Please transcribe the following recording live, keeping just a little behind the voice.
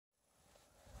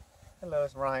Hello,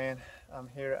 it's Ryan. I'm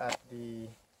here at the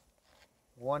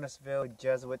Warnersville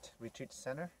Jesuit Retreat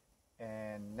Center,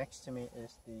 and next to me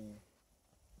is the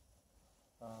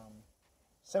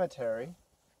cemetery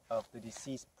of the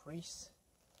deceased priests.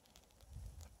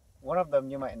 One of them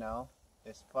you might know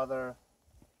is Father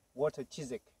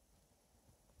Ciszek,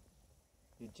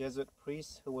 the Jesuit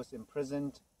priest who was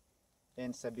imprisoned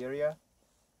in Siberia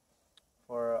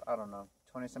for, I don't know,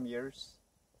 20 some years,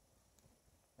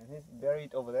 and he's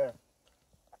buried over there.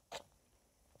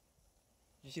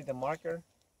 You see the marker?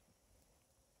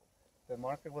 The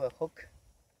marker with a hook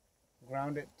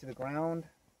grounded to the ground.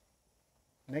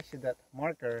 Next to that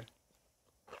marker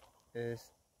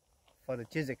is Father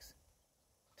Ciszek's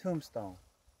tombstone.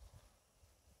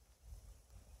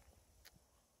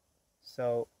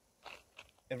 So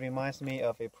it reminds me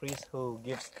of a priest who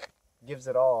gives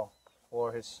it all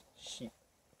for his sheep,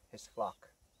 his flock,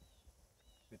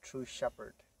 the true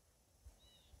shepherd.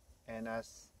 And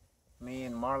as me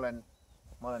and Marlon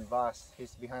Voss,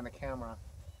 he's behind the camera,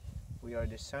 we are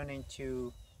discerning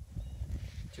to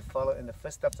follow in the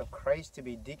footsteps of Christ, to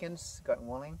be deacons, God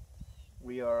willing.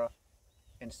 We are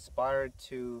inspired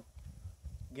to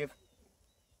give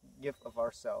of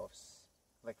ourselves,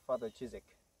 like Father Ciszek,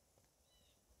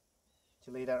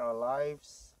 to lay down our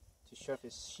lives, to serve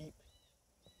his sheep,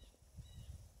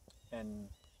 and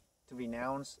to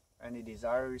renounce any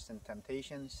desires and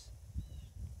temptations,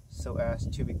 so as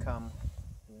to become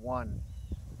one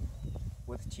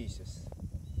with Jesus.